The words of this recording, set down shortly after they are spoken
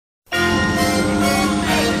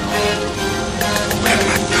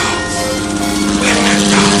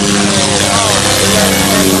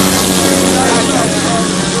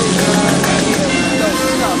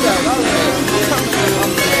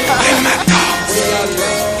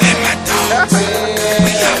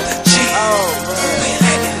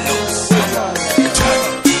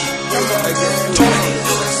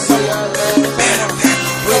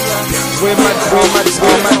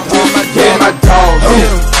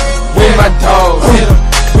with my dogs.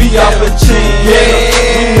 We off the chain, we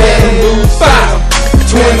let them loose.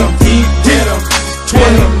 20 deep,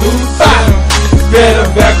 20 loose. Better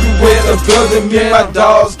evacuate the building, me and my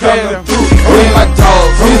dogs coming through. With my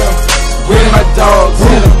dogs, with my dogs.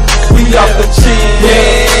 We off the chain, we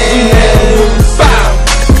let them loose.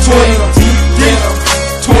 20 deep,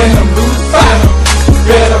 20 loose.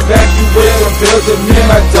 Better evacuate the building, me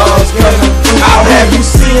and my dogs coming through. I'll have you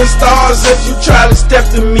seeing stars if you try to step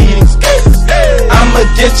the meetings. I'ma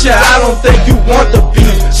get you, I don't think you want the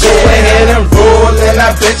beat. Go ahead and roll and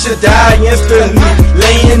I bet you die instantly.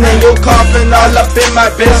 Laying in your coffin all up in my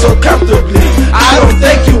bed so comfortably. I don't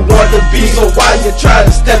think you want the beat, so why you try to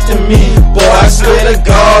step to me? Boy, I swear to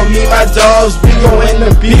God, me and my dogs, we go in the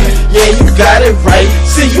beat. Yeah, you got it right.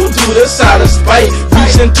 See, you do this out of spite.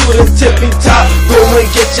 Reaching to the tippy top, go and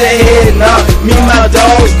get your head knocked. Me and my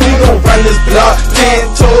dogs, we gon' run this block.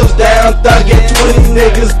 10 toes down, thuggin', 20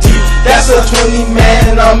 niggas deep. That's a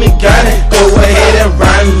 20-man army gunning. Go ahead and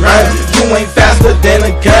run. You ain't faster than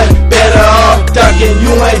a gun. Better off ducking.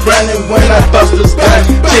 You ain't running when I bust this gun.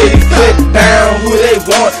 Shitty click down, who they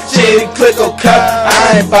want. Shitty click or cut.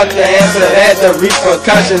 I ain't about to answer that. The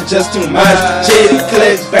repercussions just too much. Shitty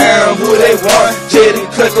click down, who they want. Shitty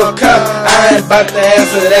click or cut. I ain't about to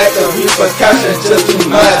answer that. The repercussions just too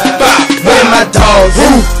much. With my dogs,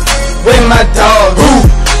 with my dogs.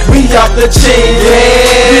 We off the chain,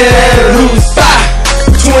 we let it loose.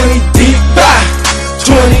 20 deep,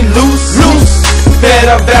 20 loose.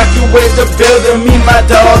 Better evacuate the building, me my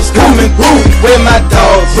dogs coming through. With my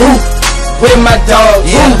dogs, with my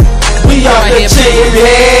dogs. We off the chain, we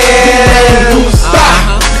let it loose.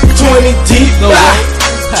 20 deep, 20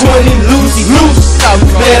 loose.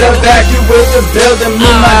 Better evacuate the building, me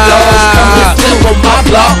my dogs coming through. On my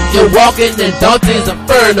block, you're walking in Dawgzz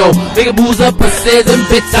Inferno. Making moves up and says and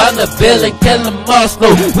bitch on the bill and kill them all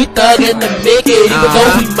slow. We thuggin' to make it, even though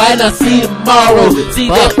we might not see tomorrow. See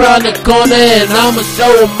that round the corner and I'ma show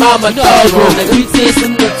them mama dog roll. We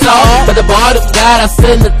chasing the top, but the bottom got us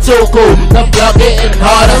in the choco. The block getting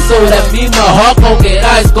harder, so that mean my heart gon' get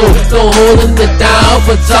ice cold. So holding it down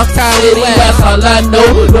for Dawgzz City, that's all I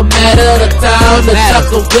know. No matter the town, the chuck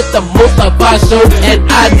gon' get the most of our show. And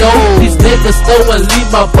I know these niggas slow and leave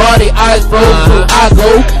my body eyes broke, so I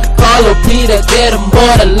go call a Peter, get him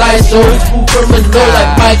more than light show. Smooth criminal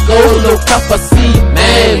like Michael, no cup of sea,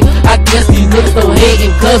 man. I guess these niggas don't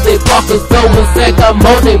hatin' cause they pockets going say come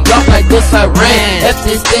on, they block like this I ran. If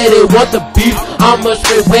they say they want the beef, I'ma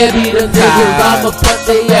straight webby the niggas. I'ma put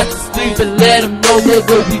they ass to sleep and let them know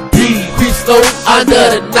nigga we deep. We slow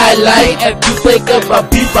under the nightlight. If you think of my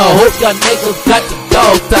beef, I hope y'all niggas got your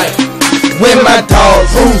dog tight. With my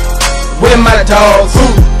dogs, with my dogs.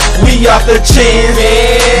 We off the chain,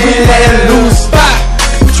 we let it loose.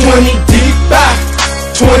 20 deep,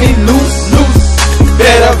 20 loose.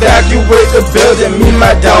 Better evacuate the building, me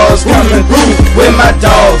my dogs coming through. With my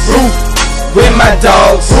dogs, with my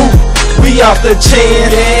dogs. We off the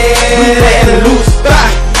chain, we let it loose.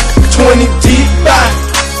 20 deep, 20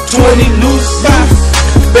 loose.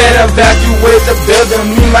 Better evacuate the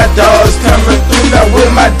building, me my dogs coming through. Now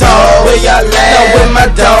with my dogs, where y'all at? Now with my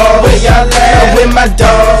dogs, where y'all at? Now with my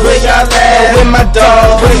dogs, where y'all at? Now with my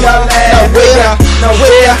dogs, where y'all at?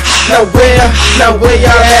 Now where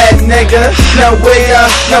y'all at, nigga? Now where y'all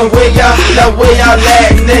at,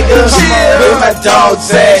 nigga? Where my dogs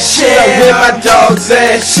at? Now where my dogs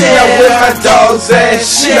at? Now where my dogs at?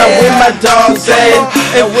 Now where my dogs at?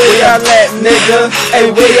 Hey, where y'all at, nigga?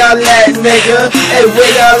 Hey, where y'all at, nigga? Hey, where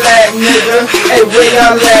y'all at, nigga? Hey, where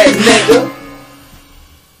y'all at, nigga?